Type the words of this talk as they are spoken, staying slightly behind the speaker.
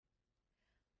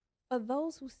For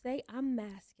those who say I'm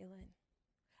masculine,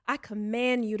 I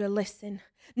command you to listen.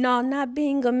 No, not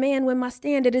being a man when my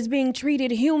standard is being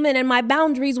treated human and my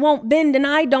boundaries won't bend and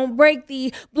I don't break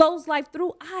the blows life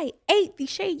through. I ate the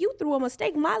shade you threw a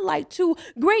mistake. My light too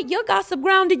great. Your gossip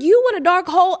grounded you in a dark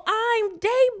hole. I'm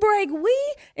daybreak. We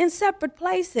in separate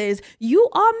places. You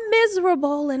are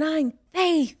miserable and I'm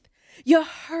faith. You're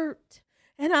hurt.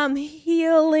 And I'm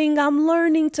healing. I'm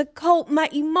learning to cope. My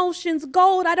emotions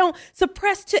gold. I don't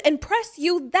suppress to impress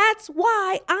you. That's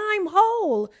why I'm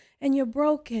whole and you're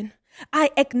broken.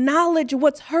 I acknowledge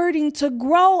what's hurting to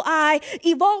grow. I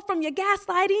evolve from your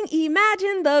gaslighting.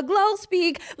 Imagine the glow.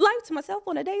 Speak life to myself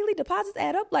on a daily. Deposits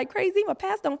add up like crazy. My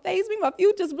past don't faze me. My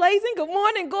future's blazing. Good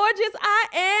morning, gorgeous.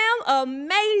 I am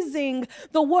amazing.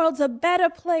 The world's a better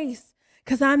place.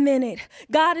 Because I'm in it.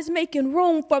 God is making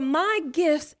room for my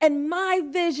gifts and my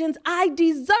visions. I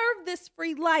deserve this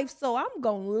free life, so I'm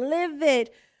going to live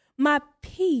it. My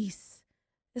peace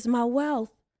is my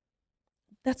wealth.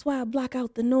 That's why I block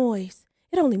out the noise.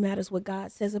 It only matters what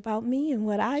God says about me and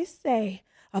what I say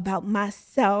about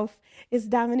myself. It's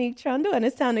Dominique Trundle, and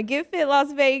it's time to Get Fit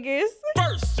Las Vegas.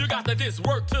 First, you got to just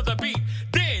work to the beat.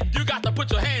 Then, you got to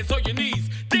put your hands on your knees.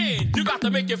 Then, you got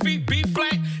to make your feet be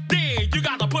flat. Then, you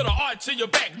got to put an arch in your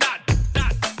back.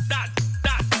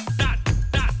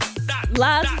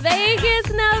 Las Vegas,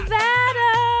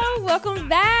 Nevada. Welcome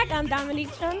back. I'm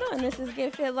Dominique Trundle, and this is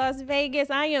Get Fit Las Vegas.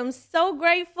 I am so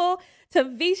grateful to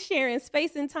be sharing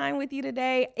space and time with you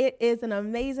today. It is an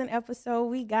amazing episode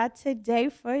we got today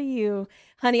for you.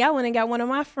 Honey, I went and got one of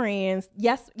my friends.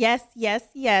 Yes.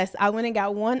 I went and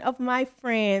got one of my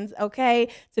friends, okay,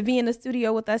 to be in the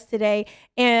studio with us today.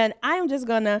 And I'm just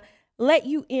going to let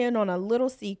you in on a little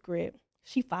secret.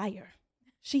 She fire.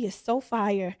 She is so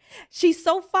fire. She's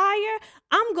so fire.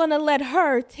 I'm going to let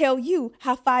her tell you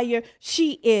how fire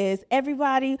she is.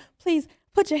 Everybody, please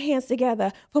put your hands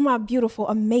together for my beautiful,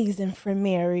 amazing friend,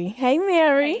 Mary. Hey,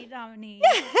 Mary. Hey, Dominique.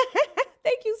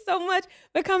 Thank you so much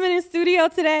for coming in studio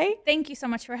today. Thank you so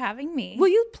much for having me. Will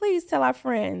you please tell our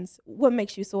friends what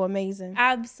makes you so amazing?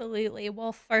 Absolutely.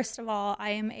 Well, first of all,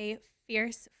 I am a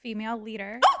fierce female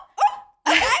leader.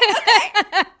 Okay.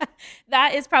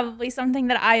 That is probably something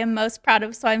that I am most proud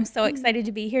of, so I'm so excited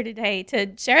to be here today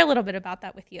to share a little bit about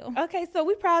that with you. Okay, so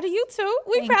we're proud of you too.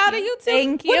 We're Thank proud you. of you too.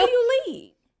 Thank you. What do you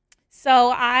lead?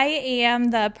 So I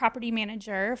am the property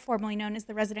manager, formerly known as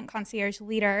the resident concierge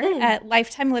leader at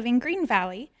Lifetime Living Green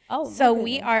Valley. Oh, so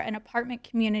we are an apartment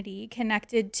community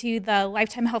connected to the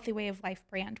Lifetime Healthy Way of Life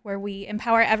brand, where we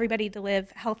empower everybody to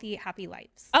live healthy, happy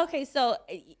lives. Okay, so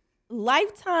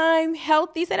Lifetime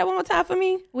Healthy. Say that one more time for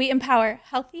me. We empower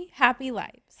healthy, happy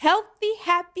lives. Healthy,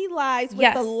 happy lives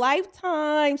with the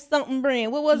Lifetime something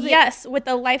brand. What was it? Yes, with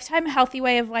the Lifetime Healthy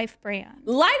Way of Life brand.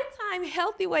 Lifetime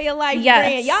Healthy Way of Life Yes.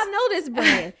 brand. Y'all know this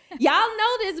brand. Y'all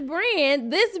know this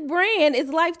brand. This brand is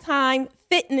Lifetime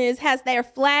Fitness, has their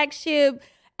flagship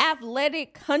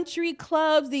athletic country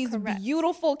clubs, these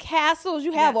beautiful castles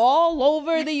you have all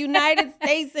over the United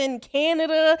States and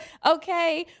Canada,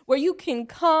 okay, where you can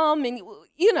come and,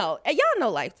 y'all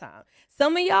know Lifetime.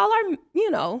 Some of y'all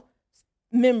are,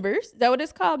 members. Is that what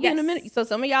it's called? Yes. Being a member. So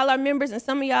some of y'all are members and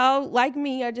some of y'all, like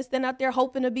me, are just sitting out there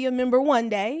hoping to be a member one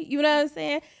day. You know what I'm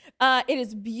saying? It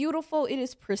is beautiful. It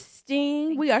is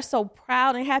pristine. We are so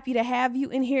proud and happy to have you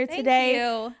in here today.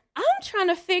 Thank you. I'm trying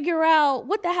to figure out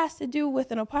what that has to do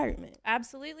with an apartment.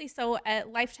 Absolutely. So at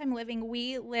Lifetime Living,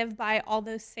 we live by all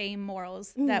those same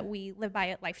morals that we live by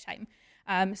at Lifetime.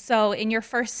 So in your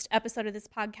first episode of this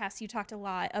podcast, you talked a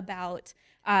lot about...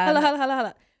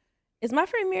 Hold. Is my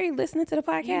friend Mary listening to the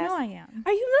podcast? You know I am.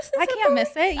 Are you listening I to can't miss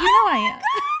it. You know I am.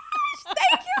 Gosh,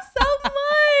 thank you so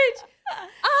much.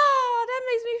 Oh, that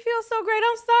makes me feel so great.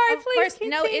 I'm sorry. Of Please course,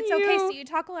 continue. no, it's okay. So you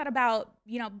talk a lot about,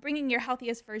 bringing your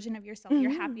healthiest version of yourself,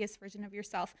 your happiest version of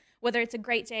yourself, whether it's a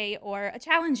great day or a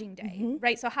challenging day,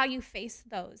 right? So how you face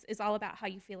those is all about how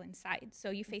you feel inside.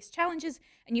 So you face challenges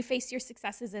and you face your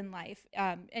successes in life.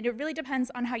 And it really depends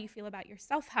on how you feel about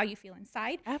yourself, how you feel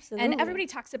inside. Absolutely. And everybody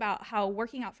talks about how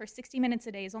working out for 60 minutes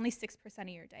a day is only 6% of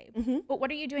your day. But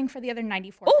what are you doing for the other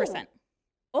 94%?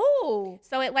 Oh.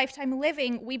 So at Lifetime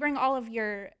Living, we bring all of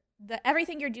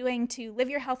everything you're doing to live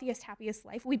your healthiest, happiest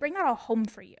life. We bring that all home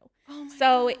for you. Oh my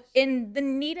so gosh. In the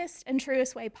neatest and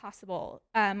truest way possible,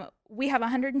 we have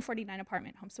 149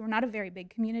 apartment homes. So we're not a very big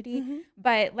community,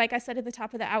 but like I said at the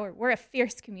top of the hour, we're a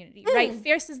fierce community, right?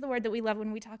 Fierce is the word that we love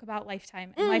when we talk about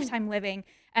Lifetime and Lifetime Living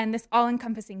and this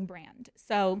all-encompassing brand.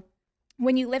 So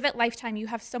when you live at Lifetime, you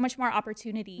have so much more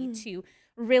opportunity to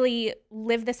really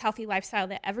live this healthy lifestyle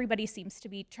that everybody seems to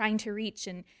be trying to reach.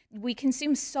 And we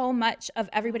consume so much of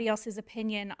everybody else's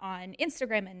opinion on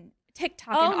Instagram and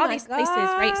TikTok and all these places,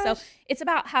 right? So it's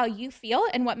about how you feel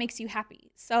and what makes you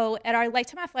happy. So at our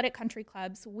Lifetime Athletic Country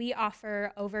Clubs, we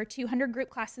offer over 200 group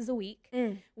classes a week.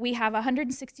 We have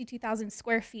 162,000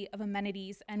 square feet of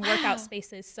amenities and workout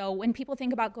spaces. So when people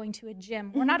think about going to a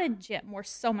gym, we're not a gym. We're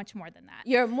so much more than that.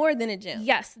 You're more than a gym.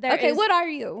 Yes. What are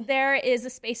you? There is a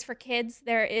space for kids.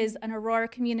 There is an Aurora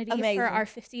community for our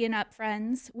 50 and up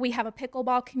friends. We have a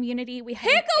pickleball community. We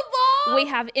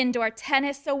have indoor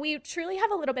tennis. So we truly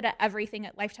have a little bit of everything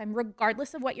at Lifetime,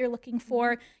 regardless of what you're looking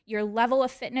for, your level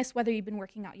of fitness, whether you've been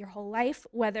working out your whole life,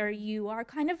 whether you are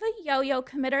kind of a yo-yo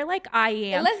committer like I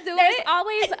am. There's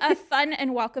always a fun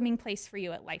and welcoming place for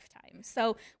you at Lifetime.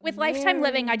 So with Lifetime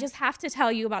Living, I just have to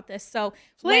tell you about this. So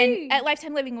at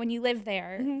Lifetime Living, when you live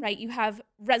there, right, you have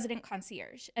resident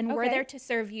concierge, and we're there to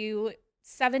serve you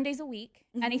 7 days a week,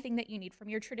 anything that you need from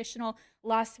your traditional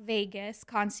Las Vegas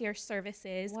concierge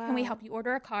services. Can we help you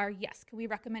order a car? Yes. Can we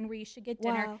recommend where you should get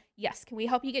dinner? Yes. Can we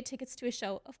help you get tickets to a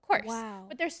show? Of course.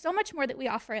 But there's so much more that we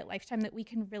offer at Lifetime that we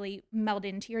can really meld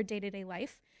into your day-to-day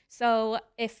life. So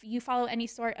if you follow any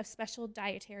sort of special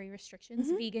dietary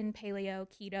restrictions, vegan, paleo,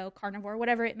 keto, carnivore,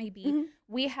 whatever it may be,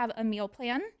 we have a meal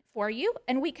plan for you,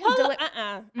 and we can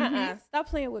Stop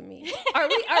playing with me. Are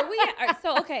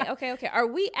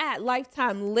we at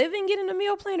Lifetime Living getting a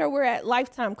meal plan, or we're at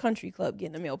Lifetime Country Club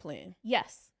getting a meal plan?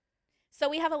 Yes. So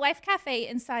we have a Life Cafe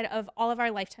inside of all of our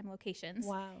Lifetime locations.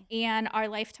 And our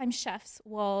Lifetime chefs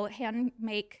will hand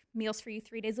make meals for you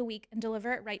 3 days a week and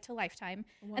deliver it right to Lifetime.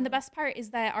 And the best part is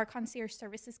that our concierge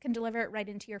services can deliver it right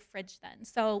into your fridge then.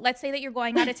 So let's say that you're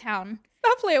going out of town.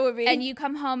 Stop playing with me. And you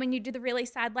come home and you do the really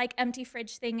sad, like, empty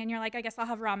fridge thing, and you're like, I guess I'll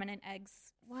have ramen and eggs.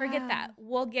 Forget that.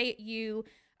 We'll get you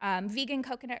vegan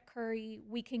coconut curry.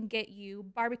 We can get you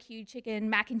barbecue chicken,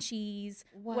 mac and cheese,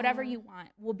 whatever you want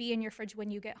will be in your fridge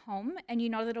when you get home. And you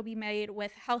know that it'll be made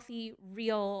with healthy,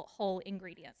 real, whole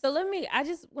ingredients. So I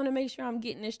just want to make sure I'm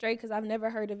getting this straight, because I've never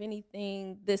heard of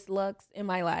anything this luxe in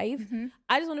my life.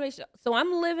 I just want to make sure. So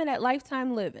I'm living at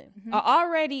Lifetime Living. I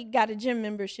already got a gym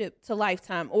membership to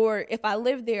Lifetime, or if I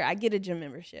live there, I get a gym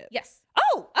membership. Yes.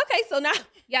 Oh, okay. So now.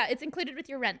 Yeah, it's included with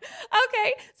your rent.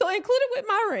 Okay. So included with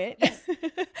my rent. Yes.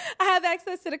 I have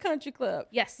access to the country club.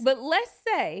 Yes. But let's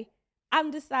say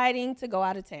I'm deciding to go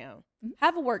out of town,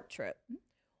 have a work trip,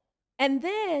 and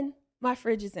then my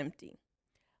fridge is empty.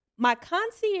 My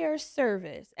concierge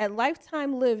service at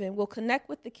Lifetime Living will connect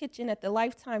with the kitchen at the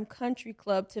Lifetime Country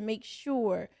Club to make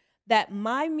sure that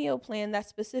my meal plan that's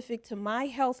specific to my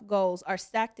health goals are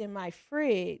stacked in my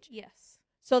fridge. Yes.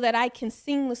 So that I can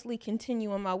seamlessly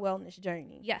continue on my wellness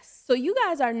journey. Yes. So you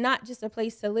guys are not just a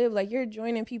place to live, like you're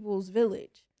joining people's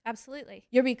village. Absolutely.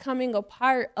 You're becoming a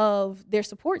part of their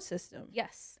support system.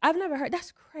 Yes. I've never heard.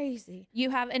 That's crazy. You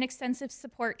have an extensive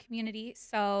support community.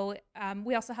 So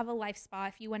we also have a life spa.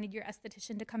 If you wanted your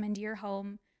esthetician to come into your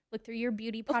home, look through your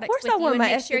beauty products with you and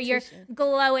make sure you're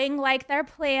glowing like their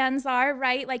plans are,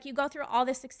 right? Like you go through all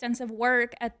this extensive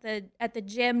work at the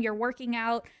gym, you're working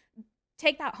out.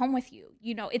 Take that home with you.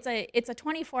 You know, it's a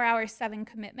 24/7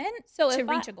 commitment to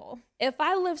reach a goal. If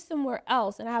I live somewhere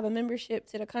else and I have a membership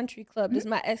to the country club, does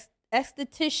my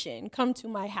esthetician come to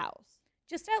my house?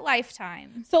 Just at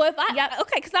Lifetime. So if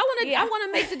because I want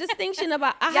to make the distinction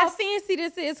about how fancy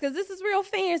this is, because this is real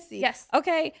fancy. Yes.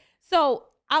 Okay. So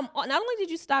not only did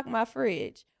you stock my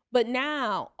fridge, but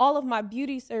now all of my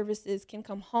beauty services can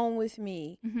come home with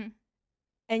me.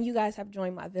 And you guys have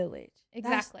joined my village.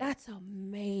 Exactly. That's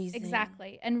amazing.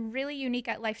 Exactly. And really unique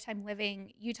at Lifetime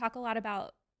Living. You talk a lot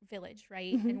about village,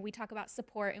 right? And we talk about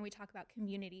support and we talk about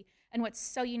community. And what's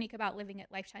so unique about living at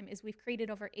Lifetime is we've created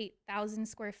over 8,000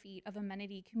 square feet of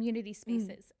amenity community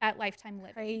spaces at Lifetime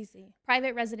Living. Crazy.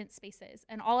 Private resident spaces.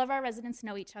 And all of our residents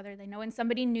know each other. They know when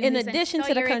somebody new in addition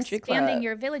to the country club. You're expanding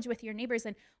your village with your neighbors.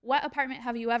 And what apartment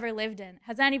have you ever lived in?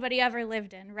 Has anybody ever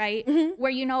lived in, right?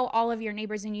 Where you know all of your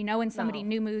neighbors and you know when somebody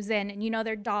new moves in and you know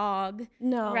their dog.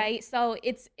 Right? So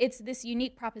it's this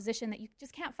unique proposition that you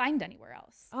just can't find anywhere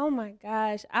else. Oh my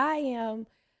gosh. I am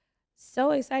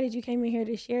so excited you came in here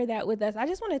to share that with us. I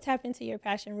just want to tap into your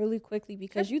passion really quickly,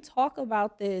 because you talk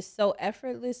about this so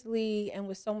effortlessly and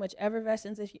with so much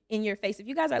effervescence in your face. If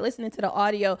you guys are listening to the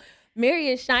audio, Mary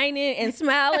is shining and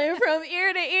smiling from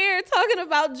ear to ear, talking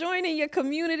about joining your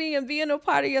community and being a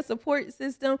part of your support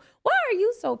system. Why are are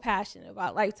you so passionate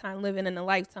about Lifetime Living and the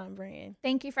Lifetime brand?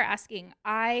 Thank you for asking.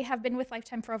 I have been with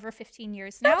Lifetime for over 15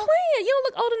 years Stop now. playing. You don't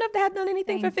look old enough to have done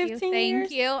anything for 15 years.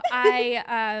 Thank you.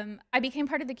 I became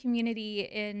part of the community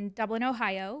in Dublin,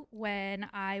 Ohio when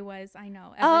I was, I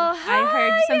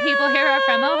heard some people here are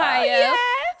from Ohio.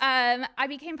 Yes. I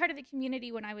became part of the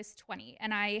community when I was 20,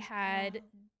 and I had,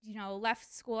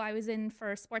 left school. I was in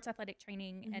for sports athletic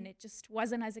training, and it just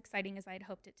wasn't as exciting as I had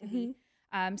hoped it to be.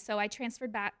 So I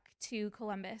transferred back to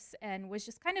Columbus and was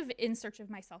just kind of in search of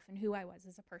myself and who I was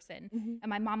as a person. And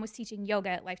my mom was teaching yoga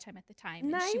at Lifetime at the time.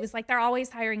 Nice. And she was like, they're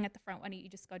always hiring at the front. Why don't you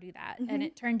just go do that? And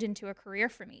it turned into a career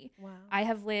for me. Wow. I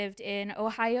have lived in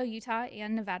Ohio, Utah,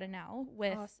 and Nevada now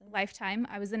with Lifetime.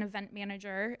 I was an event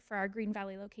manager for our Green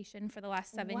Valley location for the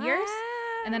last 7 years.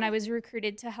 And then I was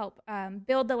recruited to help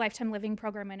build the Lifetime Living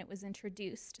program when it was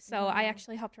introduced. So I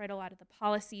actually helped write a lot of the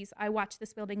policies. I watched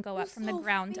this building go up from the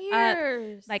ground up.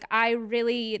 Like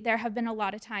there have been a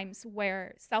lot of times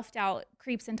where self-doubt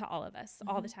creeps into all of us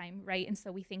all the time, right? And so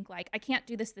we think like, I can't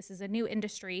do this. This is a new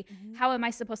industry. How am I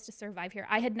supposed to survive here?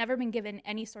 I had never been given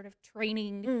any sort of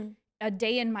training a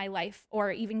day in my life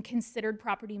or even considered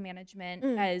property management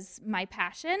as my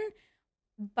passion.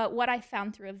 But what I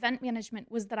found through event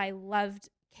management was that I loved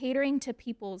catering to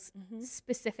people's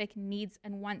specific needs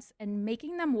and wants and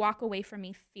making them walk away from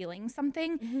me feeling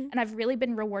something. And I've really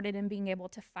been rewarded in being able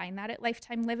to find that at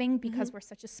Lifetime Living because we're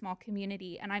such a small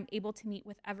community and I'm able to meet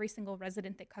with every single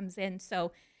resident that comes in.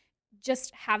 So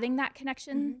just having that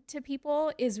connection to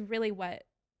people is really what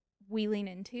we lean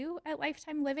into at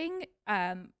Lifetime Living.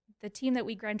 The team that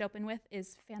we grand open with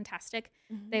is fantastic.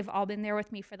 They've all been there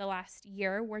with me for the last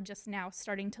year. We're just now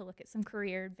starting to look at some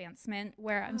career advancement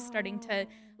where I'm starting to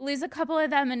lose a couple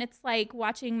of them. And it's like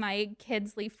watching my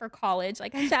kids leave for college.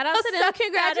 Like, shout out to them.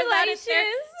 Congratulations.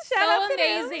 Shout out to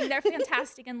amazing. They're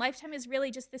fantastic. And Lifetime is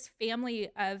really just this family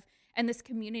of, and this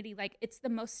community, like it's the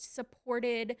most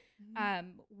supported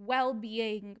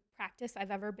well-being practice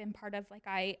I've ever been part of. Like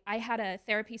I had a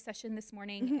therapy session this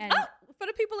morning and for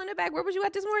the people in the back, where was you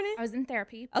at this morning? I was in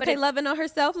therapy. Okay, loving on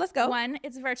herself. Let's go. 1,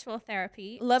 it's virtual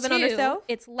therapy. Loving 2, on herself.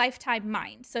 It's Lifetime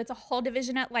Mind. So it's a whole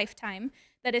division at Lifetime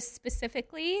that is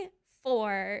specifically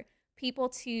for people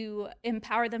to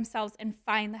empower themselves and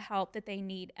find the help that they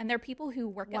need. And they're people who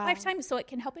work at Lifetime, so it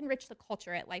can help enrich the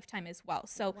culture at Lifetime as well.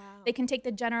 So they can take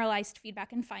the generalized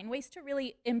feedback and find ways to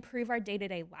really improve our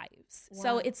day-to-day lives.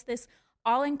 So it's this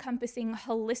all-encompassing,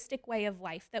 holistic way of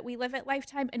life that we live at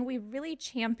Lifetime, and we really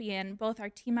champion both our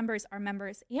team members, our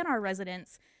members, and our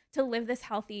residents to live this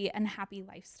healthy and happy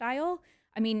lifestyle.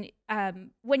 I mean,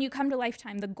 when you come to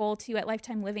Lifetime, the goal too at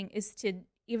Lifetime Living is to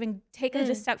even take it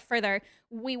a step further.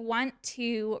 We want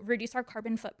to reduce our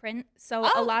carbon footprint. So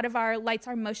a lot of our lights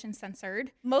are motion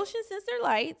censored. Motion sensor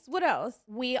lights. What else?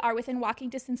 We are within walking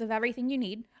distance of everything you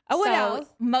need. What else?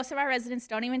 Most of our residents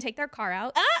don't even take their car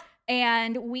out.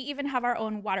 And we even have our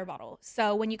own water bottle.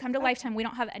 So when you come to Lifetime, we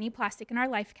don't have any plastic in our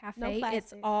Life Cafe. No plastic.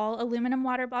 It's all aluminum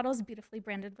water bottles, beautifully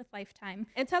branded with Lifetime.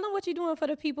 And tell them what you're doing for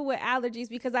the people with allergies,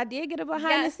 because I did get a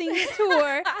behind-the-scenes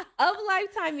tour of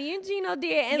Lifetime. Me and Gino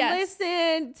did. And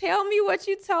listen, tell me what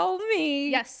you told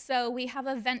me. Yes, so we have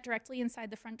a vent directly inside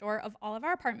the front door of all of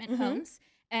our apartment homes.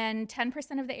 And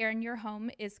 10% of the air in your home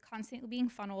is constantly being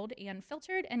funneled and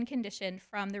filtered and conditioned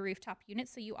from the rooftop unit.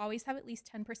 So you always have at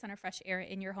least 10% of fresh air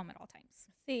in your home at all times.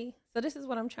 See, so this is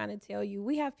what I'm trying to tell you.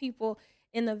 We have people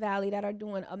in the Valley that are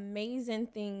doing amazing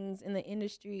things in the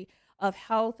industry of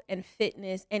health and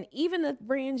fitness, and even the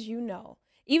brands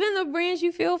even the brands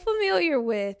you feel familiar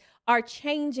with are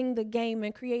changing the game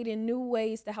and creating new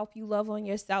ways to help you love on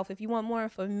yourself. If you want more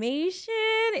information,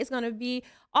 it's going to be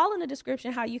all in the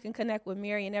description how you can connect with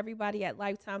Mary and everybody at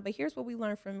Lifetime. But here's what we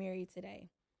learned from Mary today.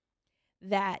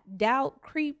 That doubt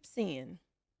creeps in.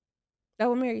 That's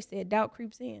what Mary said. Doubt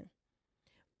creeps in.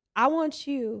 I want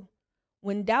you,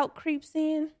 when doubt creeps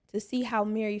in, to see how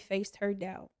Mary faced her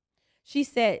doubt. She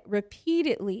said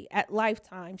repeatedly at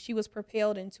Lifetime, she was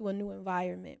propelled into a new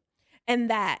environment, and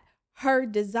that her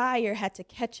desire had to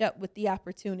catch up with the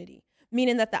opportunity,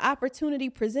 meaning that the opportunity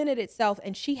presented itself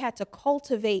and she had to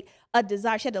cultivate a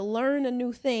desire. She had to learn a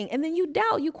new thing. And then you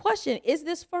doubt, you question, is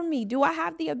this for me? Do I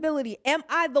have the ability? Am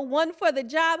I the one for the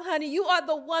job, honey? You are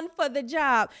the one for the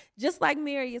job. Just like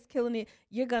Mary is killing it,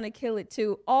 you're going to kill it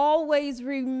too. Always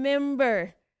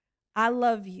remember, I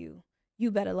love you.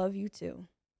 You better love you too.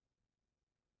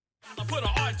 Put an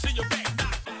arch in your back.